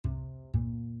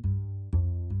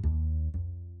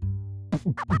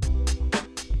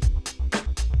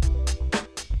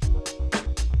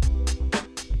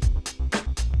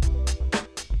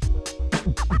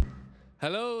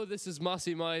Hello, this is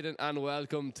Mossy Maiden and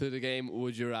welcome to the game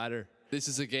Would You Rather. This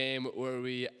is a game where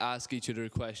we ask each other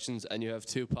questions and you have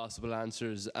two possible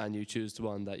answers and you choose the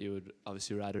one that you would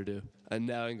obviously rather do. And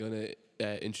now I'm going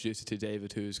to introduce you to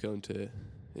David, who's going to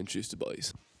introduce the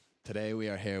boys. Today we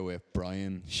are here with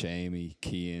Brian, Shamey,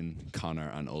 Cian,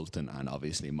 Connor and Ulton, and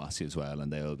obviously Mossy as well,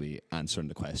 and they will be answering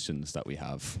the questions that we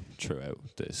have throughout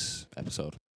this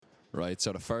episode. Right,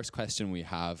 so the first question we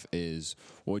have is,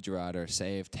 would you rather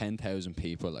save 10,000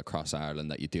 people across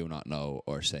Ireland that you do not know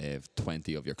or save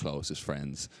 20 of your closest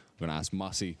friends? I'm going to ask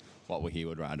Mossy what he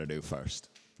would rather do first.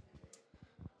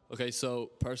 Okay,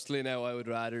 so personally now I would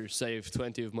rather save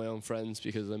 20 of my own friends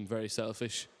because I'm very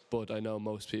selfish, but I know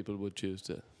most people would choose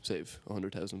to save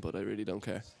 100,000, but I really don't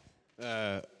care.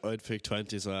 I'd pick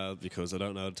 20 as well because I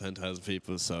don't know 10,000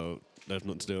 people, so they have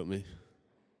nothing to do with me.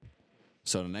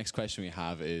 So the next question we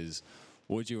have is,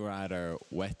 would you rather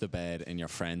wet the bed in your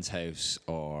friend's house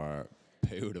or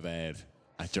poo the bed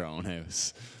at your own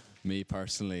house? Me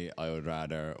personally, I would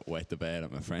rather wet the bed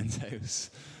at my friend's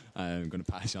house. I'm going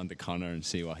to pass you on to Connor and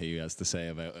see what he has to say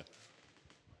about it.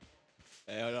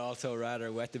 I'd also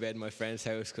rather wet the bed in my friend's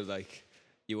house because,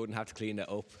 you wouldn't have to clean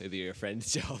that up. It'd be your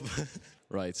friend's job.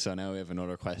 Right, so now we have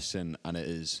another question, and it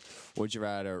is, would you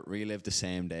rather relive the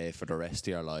same day for the rest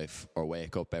of your life or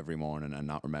wake up every morning and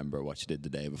not remember what you did the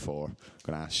day before? I'm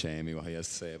going to ask Shamey what he has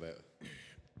to say about it.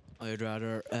 I'd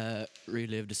rather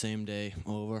relive the same day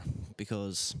over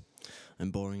because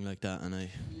I'm boring like that and I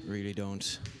really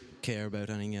don't care about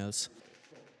anything else.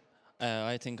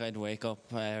 I think I'd wake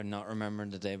up not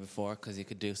remembering the day before because you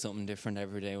could do something different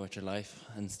every day with your life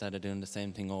instead of doing the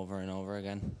same thing over and over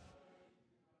again.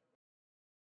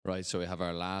 Right, so we have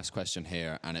our last question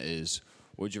here, and it is,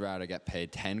 would you rather get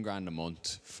paid 10 grand a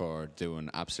month for doing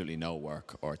absolutely no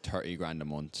work or 30 grand a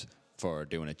month for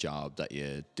doing a job that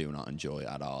you do not enjoy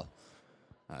at all?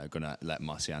 I'm going to let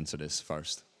Mossy answer this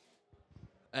first.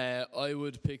 I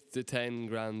would pick the 10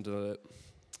 grand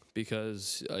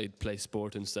because I'd play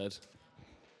sport instead.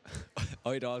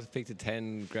 I'd also pick the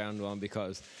 10 grand one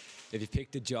because if you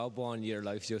pick the job one, your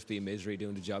life's just be misery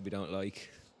doing the job you don't like.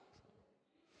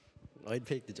 I'd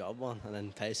pick the job one and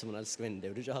then pay someone else to come in and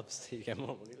do the jobs so you get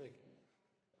more money.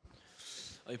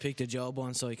 I picked a job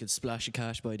one so I could splash the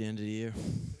cash by the end of the year.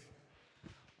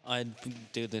 I'd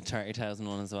do the 30,000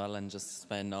 one as well and just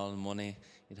spend all the money.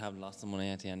 You'd have lots of money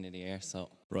at the end of the year. So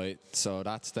Right, so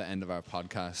that's the end of our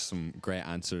podcast. Some great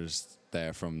answers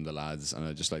there from the lads, and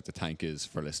I'd just like to thank you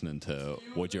for listening to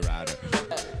Would You Rather.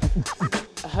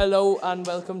 Hello and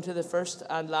welcome to the first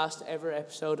and last ever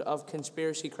episode of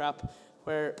Conspiracy Crap,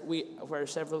 where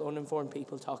several uninformed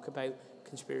people talk about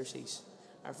conspiracies.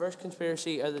 Our first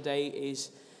conspiracy of the day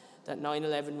is that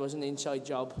 9/11 was an inside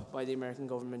job by the American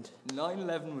government.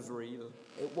 9/11 was real.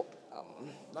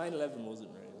 9/11 wasn't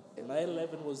real.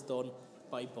 9/11 was done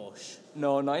by Bush.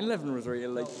 No, 9/11 was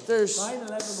real. There's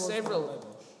 9/11 was several,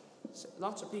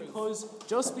 lots of because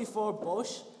just before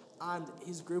Bush and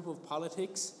his group of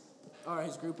politicians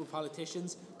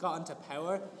got into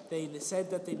power, they said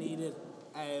that they needed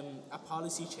a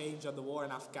policy change on the war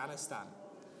in Afghanistan.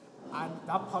 And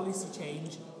that policy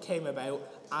change came about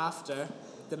after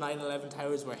the 9/11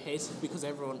 towers were hit because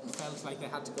everyone felt like they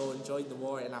had to go and join the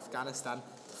war in Afghanistan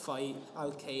to fight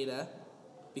Al-Qaeda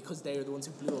because they were the ones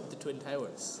who blew up the Twin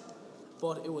Towers.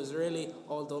 But it was really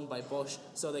all done by Bush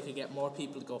so they could get more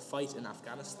people to go fight in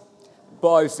Afghanistan.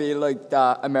 But I feel like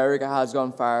that America has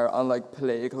gone far on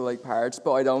political parts,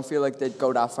 but I don't feel like they'd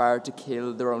go that far to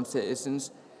kill their own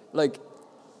citizens.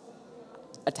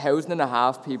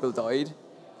 1,500 people died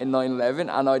in 9/11,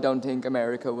 and I don't think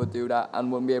America would do that and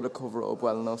wouldn't be able to cover it up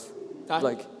well enough.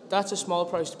 That's a small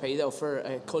price to pay, though, for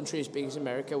a country as big as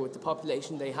America, with the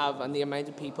population they have and the amount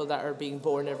of people that are being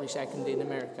born every second in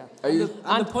America. And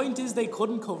the point is they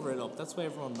couldn't cover it up. That's why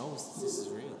everyone knows this is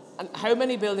real. And how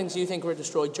many buildings do you think were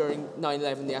destroyed during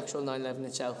 9/11, the actual 9/11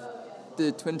 itself?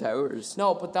 The Twin Towers.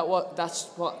 No, but that's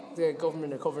what the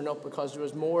government are covering up, because there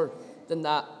was more than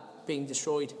that being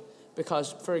destroyed.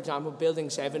 Because, for example, Building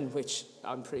 7, which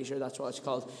I'm pretty sure that's what it's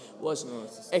called, was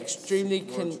extremely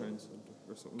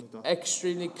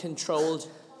controlled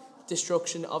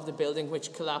destruction of the building,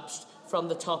 which collapsed from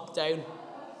the top down.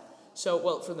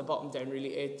 From the bottom down,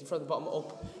 really, from the bottom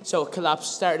up. So it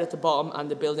collapsed, started at the bottom, and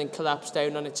the building collapsed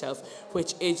down on itself,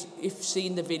 which is, if you've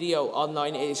seen the video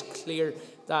online, it is clear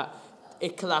that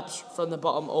it collapsed from the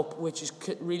bottom up, which is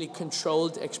really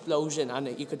controlled explosion, and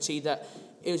you could see that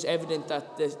it was evident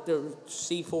that the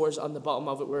C4s on the bottom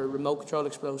of it were remote control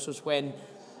explosives when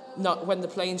not when the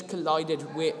planes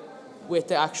collided with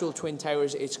the actual Twin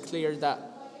Towers, it's clear that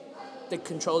the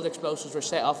controlled explosives were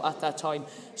set off at that time.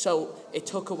 So it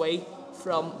took away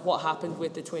from what happened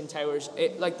with the Twin Towers.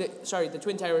 The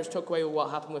Twin Towers took away what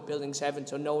happened with Building 7,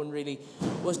 so no one really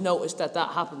was noticed that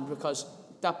happened because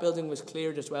that building was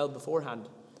cleared as well beforehand.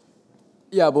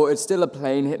 Yeah, but it's still a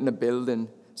plane hitting a building,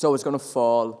 so it's going to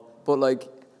fall. But, like,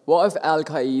 what if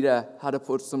Al-Qaeda had to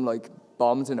put some, like,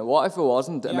 bombs in it? What if it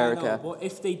wasn't America? No, but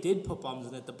if they did put bombs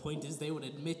in it, the point is they would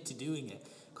admit to doing it,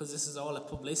 because this is all a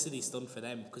publicity stunt for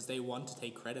them, because they want to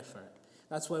take credit for it.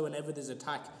 That's why whenever there's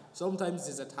attack, sometimes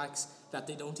there's attacks that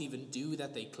they don't even do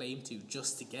that they claim to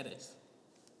just to get it.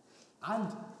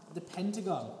 And the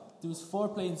Pentagon, there was 4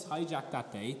 planes hijacked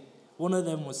that day. One of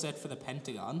them was set for the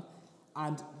Pentagon,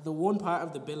 and the one part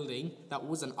of the building that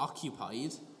wasn't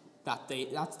occupied,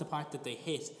 that's the part that they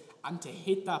hit. And to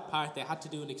hit that part, they had to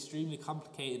do an extremely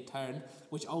complicated turn,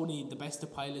 which only the best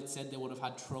of pilots said they would have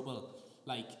had trouble,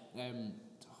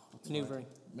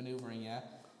 maneuvering, yeah.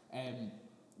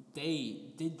 They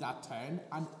did that turn,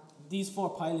 and these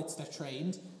 4 pilots that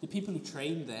trained, the people who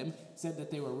trained them said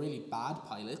that they were really bad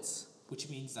pilots, which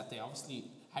means that they obviously,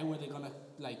 how were they going to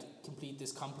complete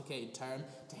this complicated turn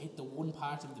to hit the one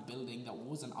part of the building that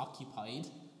wasn't occupied,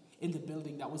 in the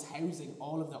building that was housing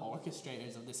all of the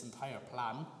orchestrators of this entire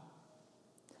plan?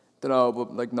 Don't know,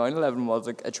 but 9/11 was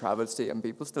a travesty and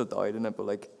people still died in it,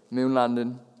 but moon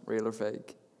landing, real or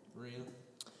fake? Real.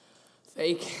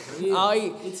 Fake.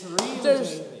 Real. It's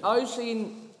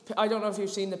real. I don't know if you've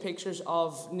seen the pictures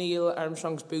of Neil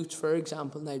Armstrong's boots, for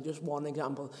example. Now, just one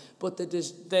example, but the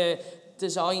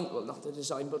design, well, not the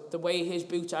design, but the way his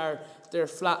boots are, they're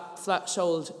flat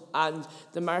soled, and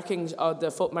the markings of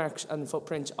the footmarks and the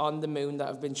footprints on the moon that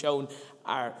have been shown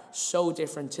are so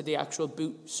different to the actual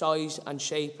boot size and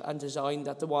shape and design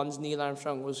that the ones Neil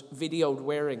Armstrong was videoed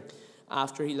wearing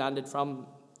after he landed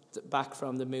back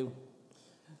from the moon.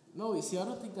 No, you see, I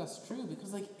don't think that's true,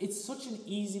 because it's such an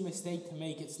easy mistake to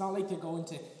make. It's not like they're going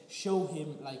to show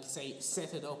him, say,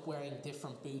 set it up wearing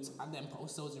different boots and then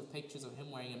post those pictures of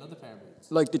him wearing another pair of boots.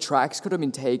 The tracks could have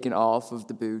been taken off of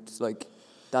the boots.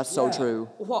 That's so true.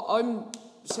 What I'm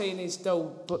saying is,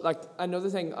 though, but another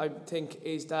thing I think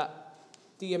is that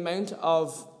the amount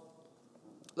of,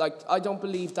 I don't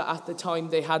believe that at the time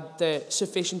they had the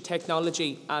sufficient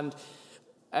technology and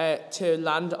to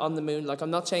land on the moon. I'm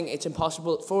not saying it's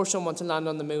impossible for someone to land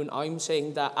on the moon. I'm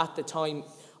saying that at the time,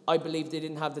 I believe they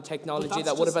didn't have the technology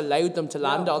that would have allowed them to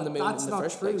land on the moon in the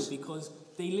first place. That's not true, because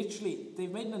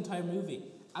they've made an entire movie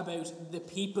about the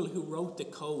people who wrote the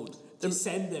code to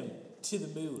send them to the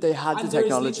moon. They had the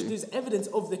technology. There's evidence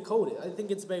of the code. I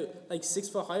think it's about 6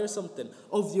 foot high or something,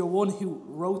 of the one who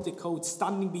wrote the code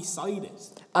standing beside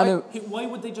it. Why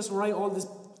would they just write all this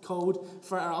code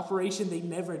for an operation they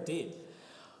never did?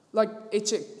 The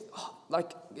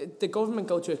government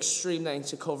go to extreme lengths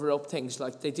to cover up things.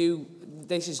 They do.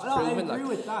 This is proven. I agree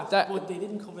with that, but they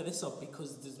didn't cover this up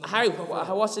because there's nothing to cover up.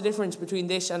 What's the difference between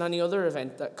this and any other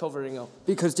event that covering up?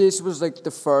 Because this was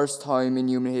the first time in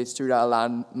human history that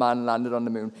a man landed on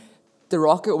the moon. The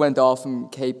rocket went off in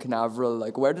Cape Canaveral.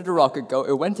 Where did the rocket go?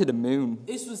 It went to the moon.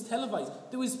 This was televised.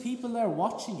 There was people there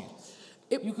watching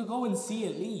it. You could go and see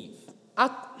it leave.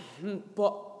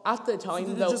 At the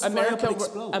time, though,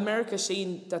 America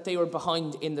seen that they were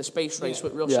behind in the space race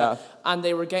with Russia, and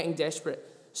they were getting desperate.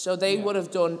 So they would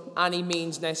have done any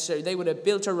means necessary. They would have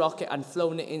built a rocket and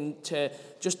flown it into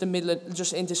just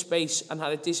into space and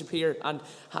had it disappear, and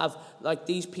have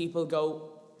these people go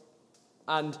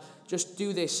and just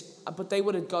do this. But they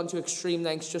would have gone to extreme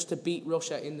lengths just to beat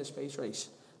Russia in the space race.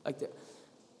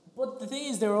 But the thing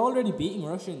is, they were already beating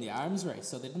Russia in the arms race,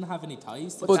 so they didn't have any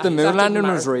ties to But the moon landing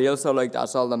was real, so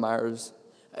that's all that matters.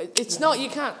 It's not, you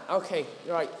can't. Okay,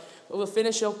 right. Well, we'll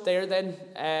finish up there then.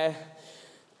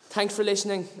 Thanks for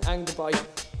listening, and goodbye.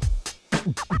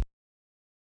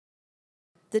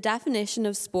 The definition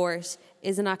of sport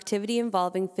is an activity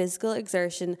involving physical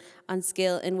exertion and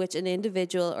skill in which an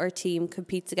individual or team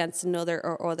competes against another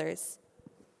or others.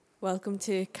 Welcome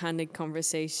to Candid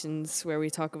Conversations, where we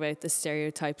talk about the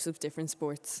stereotypes of different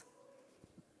sports.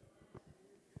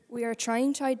 We are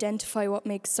trying to identify what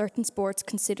makes certain sports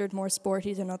considered more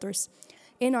sporty than others.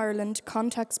 In Ireland,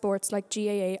 contact sports like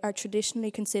GAA are traditionally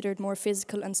considered more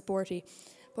physical and sporty.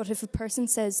 But if a person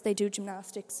says they do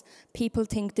gymnastics, people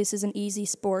think this is an easy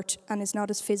sport and is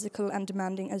not as physical and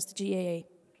demanding as the GAA.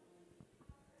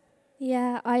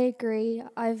 Yeah, I agree.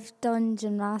 I've done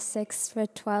gymnastics for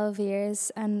 12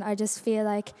 years and I just feel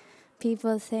like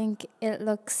people think it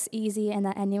looks easy and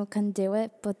that anyone can do it,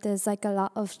 but there's a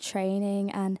lot of training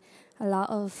and a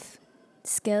lot of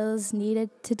skills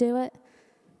needed to do it.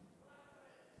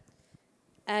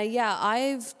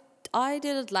 I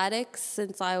did athletics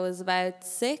since I was about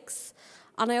 6,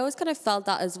 and I always kind of felt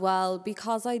that as well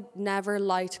because I never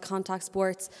liked contact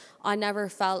sports. I never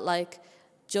felt like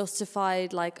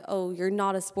justified, like, oh, you're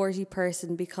not a sporty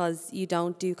person because you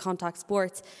don't do contact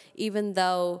sports, even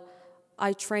though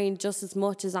I trained just as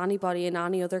much as anybody in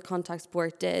any other contact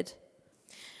sport did.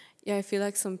 Yeah, I feel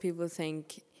like some people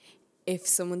think if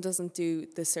someone doesn't do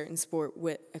the certain sport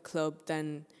with a club,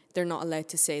 then they're not allowed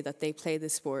to say that they play the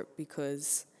sport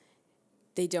because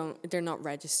they're not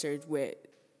registered with,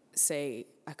 say,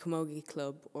 a camogie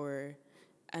club or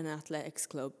an athletics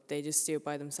club. They just do it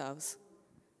by themselves.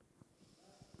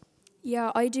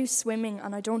 Yeah, I do swimming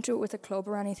and I don't do it with a club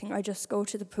or anything. I just go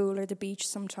to the pool or the beach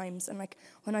sometimes, and like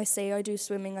when I say I do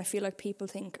swimming, I feel like people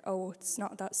think, oh, it's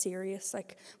not that serious,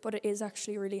 like, but it is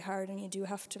actually really hard, and you do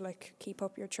have to like keep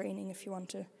up your training if you want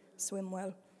to swim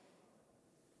well.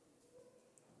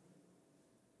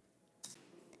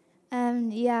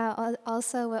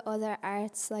 Also with other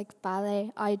arts like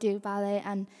ballet, I do ballet,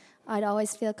 and I'd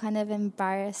always feel kind of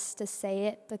embarrassed to say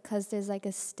it because there's like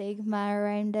a stigma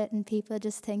around it and people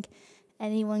just think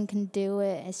anyone can do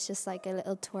it. It's just like a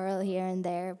little twirl here and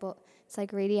there, but it's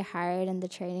like really hard and the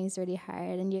training's really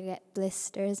hard and you get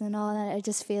blisters and all that. I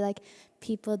just feel like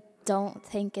people don't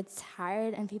think it's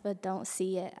hard and people don't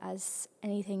see it as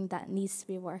anything that needs to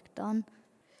be worked on.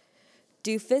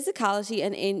 Do physicality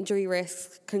and injury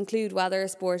risks conclude whether a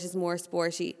sport is more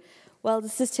sporty? Well, the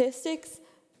statistics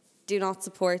do not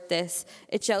support this.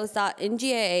 It shows that in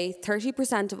GAA,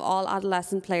 30% of all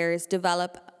adolescent players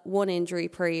develop one injury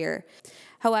per year.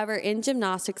 However, in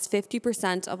gymnastics,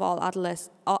 50% of all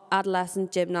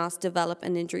adolescent gymnasts develop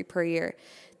an injury per year.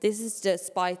 This is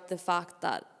despite the fact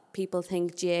that people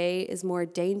think GAA is more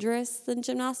dangerous than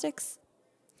gymnastics.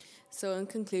 So in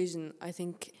conclusion, I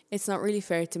think it's not really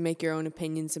fair to make your own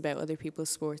opinions about other people's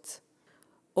sports.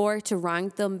 Or to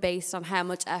rank them based on how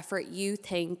much effort you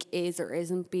think is or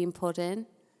isn't being put in.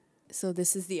 So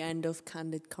this is the end of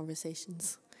Candid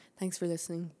Conversations. Thanks for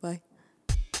listening. Bye.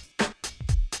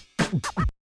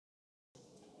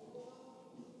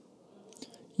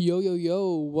 Yo, yo,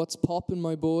 yo, what's poppin',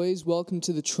 my boys? Welcome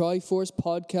to the Triforce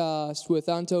podcast with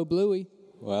Anto Bluey.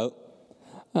 Well.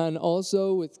 And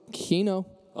also with Kino.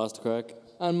 Ostercrack.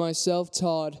 And myself,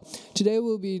 Todd. Today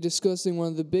we'll be discussing one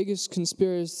of the biggest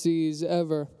conspiracies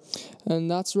ever.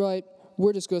 And that's right,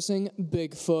 we're discussing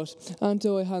Bigfoot.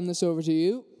 Anto, I hand this over to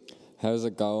you. How's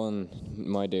it going,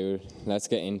 my dude? Let's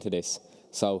get into this.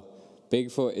 So,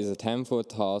 Bigfoot is a 10-foot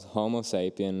tall Homo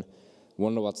sapien.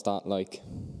 Wonder what's that like?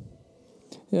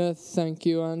 Yeah, thank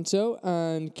you, Anto.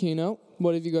 And Kino,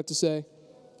 what have you got to say?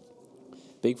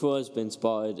 Bigfoot has been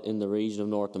spotted in the region of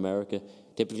North America,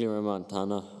 typically around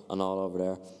Montana and all over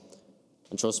there.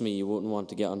 And trust me, you wouldn't want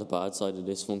to get on the bad side of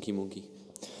this funky monkey.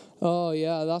 Oh,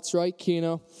 yeah, that's right,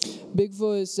 Kino.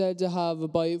 Bigfoot is said to have a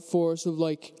bite force of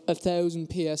like 1,000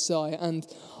 psi, and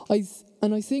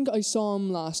I think I saw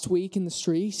him last week in the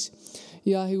street.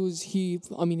 Yeah, he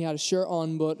had a shirt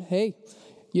on, but hey,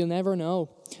 you'll never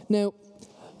know. Now,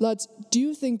 lads, do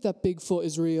you think that Bigfoot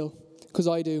is real? Because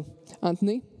I do.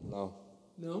 Anthony? No.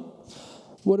 No?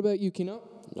 What about you, Kino?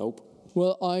 Nope.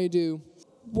 Well, I do.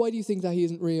 Why do you think that he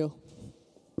isn't real?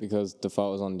 Because the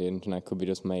photos on the internet could be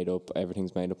just made up.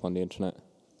 Everything's made up on the internet.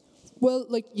 Well,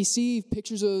 like, you see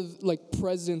pictures of, like,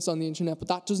 presidents on the internet, but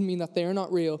that doesn't mean that they're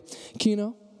not real.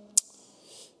 Kino?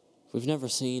 We've never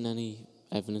seen any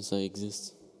evidence they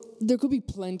exist. There could be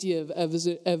plenty of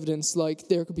evidence, like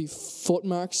there could be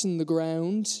footmarks in the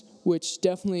ground, which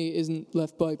definitely isn't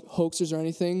left by hoaxers or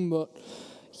anything, but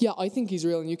yeah, I think he's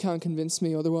real and you can't convince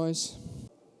me otherwise.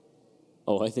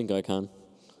 Oh, I think I can.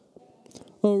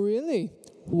 Oh, really?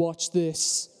 Watch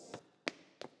this.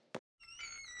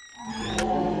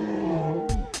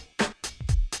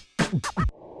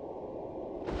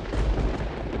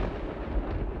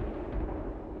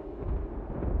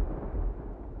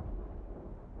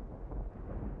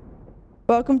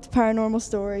 Welcome to Paranormal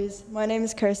Stories. My name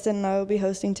is Kirsten and I will be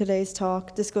hosting today's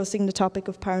talk discussing the topic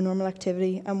of paranormal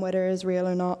activity and whether it is real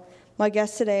or not. My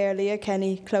guests today are Leah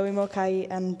Kenny, Chloe Mulcahy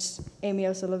and Amy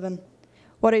O'Sullivan.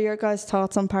 What are your guys'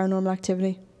 thoughts on paranormal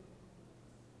activity?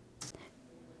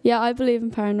 Yeah, I believe in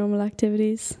paranormal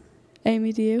activities.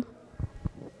 Amy, do you?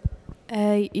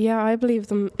 Yeah, I believe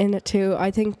them in it too. I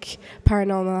think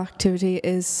paranormal activity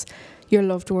is your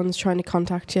loved ones trying to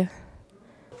contact you.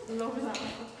 Love that.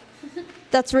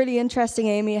 That's really interesting,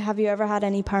 Amy. Have you ever had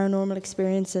any paranormal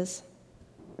experiences?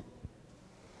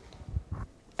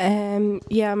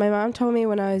 Yeah, my mum told me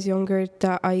when I was younger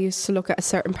that I used to look at a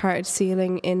certain part of the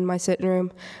ceiling in my sitting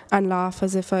room and laugh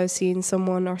as if I was seeing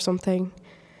someone or something.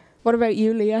 What about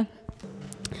you, Leah?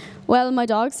 Well, my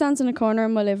dog stands in a corner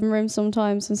in my living room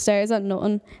sometimes and stares at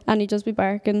nothing, and he just be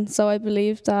barking. So I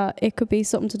believe that it could be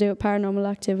something to do with paranormal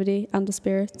activity and the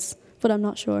spirits, but I'm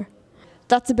not sure.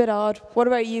 That's a bit odd. What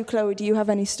about you, Chloe? Do you have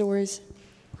any stories?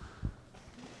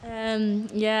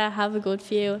 Yeah, I have a good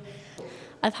few.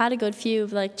 I've had a good few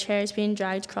of like chairs being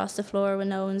dragged across the floor when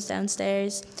no one's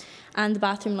downstairs, and the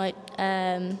bathroom light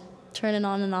turning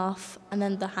on and off, and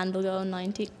then the handle going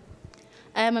 90.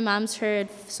 My mum's heard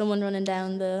someone running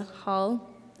down the hall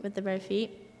with their bare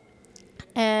feet,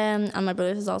 and my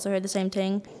brother has also heard the same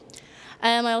thing.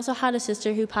 I also had a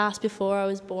sister who passed before I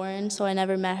was born, so I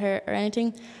never met her or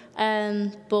anything.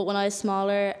 But when I was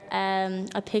smaller,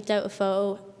 I picked out a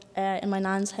photo in my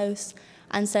nan's house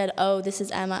and said, "Oh, this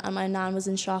is Emma," and my nan was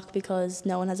in shock because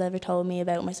no one has ever told me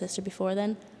about my sister before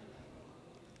then,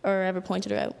 or ever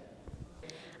pointed her out.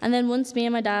 And then once me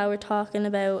and my dad were talking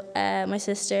about my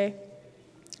sister,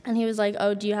 and he was like,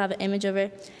 "Oh, do you have an image of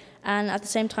her?" And at the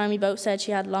same time, we both said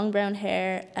she had long brown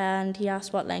hair, and he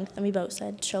asked what length, and we both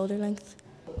said shoulder length.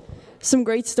 Some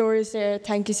great stories there.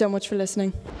 Thank you so much for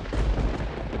listening.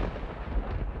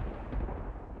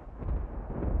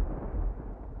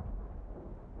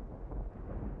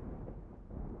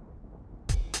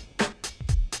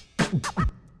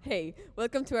 Hey,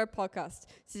 welcome to our podcast.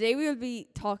 Today we will be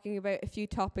talking about a few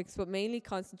topics, but mainly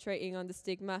concentrating on the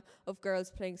stigma of girls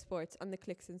playing sports and the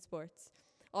cliques in sports.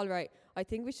 Alright, I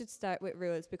think we should start with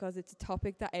rules because it's a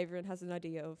topic that everyone has an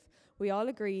idea of. We all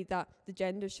agree that the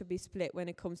genders should be split when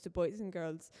it comes to boys and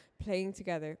girls playing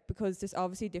together because there's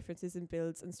obviously differences in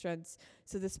builds and strengths,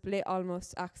 so the split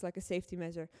almost acts like a safety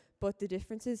measure, but the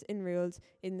differences in rules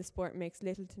in the sport makes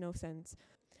little to no sense.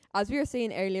 As we were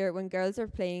saying earlier, when girls are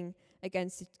playing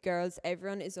against girls,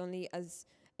 everyone is only as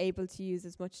able to use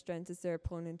as much strength as their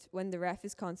opponent. When the ref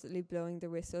is constantly blowing the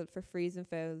whistle for frees and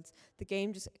fouls, the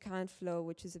game just can't flow,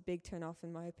 which is a big turn off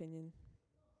in my opinion.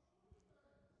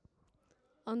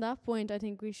 On that point, I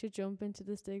think we should jump into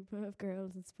the stigma of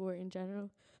girls in sport in general.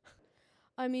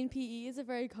 I mean, PE is a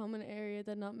very common area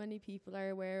that not many people are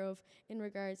aware of in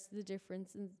regards to the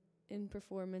difference in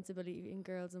performance ability in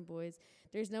girls and boys.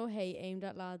 There's no hate aimed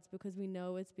at lads because we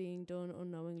know it's being done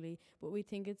unknowingly, but we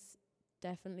think it's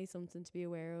definitely something to be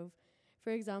aware of.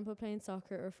 For example, playing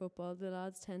soccer or football, the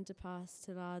lads tend to pass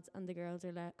to lads and the girls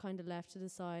are kind of left to the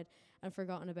side and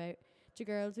forgotten about. To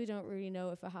girls, we don't really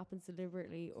know if it happens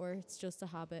deliberately or it's just a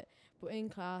habit, but in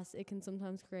class it can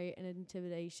sometimes create an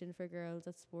intimidation for girls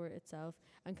at sport itself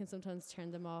and can sometimes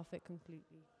turn them off it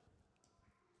completely.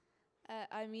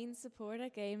 I mean, support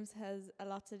at games has a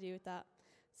lot to do with that.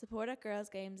 Support at girls'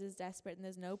 games is desperate and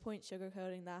there's no point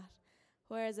sugarcoating that.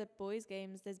 Whereas at boys'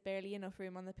 games, there's barely enough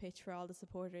room on the pitch for all the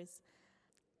supporters.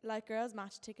 Like girls'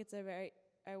 match tickets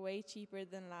are way cheaper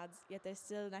than lads, yet there's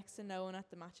still next to no one at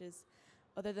the matches.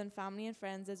 Other than family and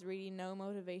friends, there's really no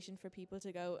motivation for people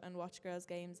to go and watch girls'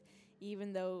 games,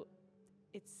 even though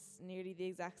it's nearly the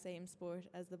exact same sport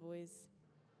as the boys.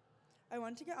 I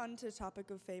want to get on to the topic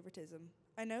of favouritism.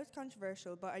 I know it's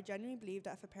controversial, but I genuinely believe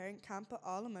that if a parent can't put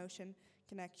all emotion,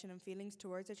 connection and feelings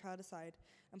towards their child aside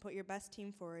and put your best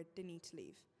team forward, they need to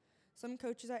leave. Some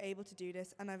coaches are able to do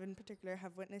this, and I've in particular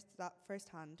have witnessed that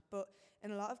firsthand, but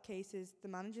in a lot of cases, the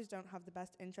managers don't have the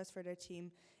best interest for their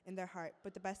team in their heart,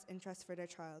 but the best interest for their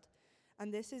child.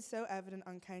 And this is so evident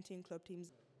on county and club teams.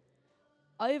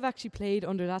 I've actually played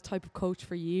under that type of coach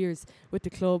for years with the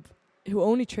club, who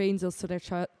only trains us so their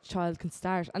child can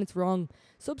start, and it's wrong.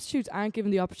 Substitutes aren't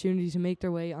given the opportunity to make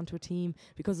their way onto a team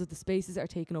because of the spaces that are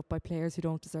taken up by players who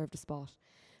don't deserve the spot.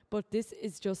 But this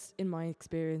is just in my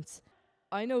experience.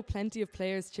 I know plenty of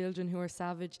players' children who are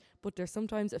savage, but there's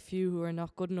sometimes a few who are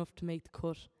not good enough to make the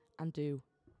cut and do.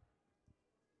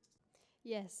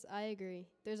 Yes, I agree.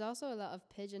 There's also a lot of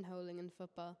pigeonholing in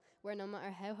football, where no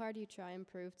matter how hard you try and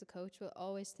prove, the coach will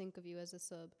always think of you as a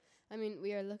sub. I mean,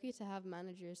 we are lucky to have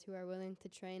managers who are willing to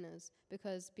train us,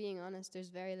 because, being honest, there's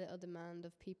very little demand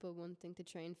of people wanting to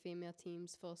train female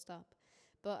teams full stop.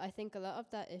 But I think a lot of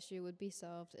that issue would be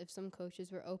solved if some coaches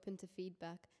were open to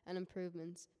feedback and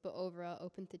improvements, but overall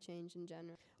open to change in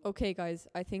general. Okay guys,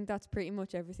 I think that's pretty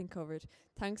much everything covered.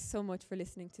 Thanks so much for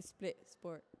listening to Split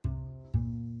Sport.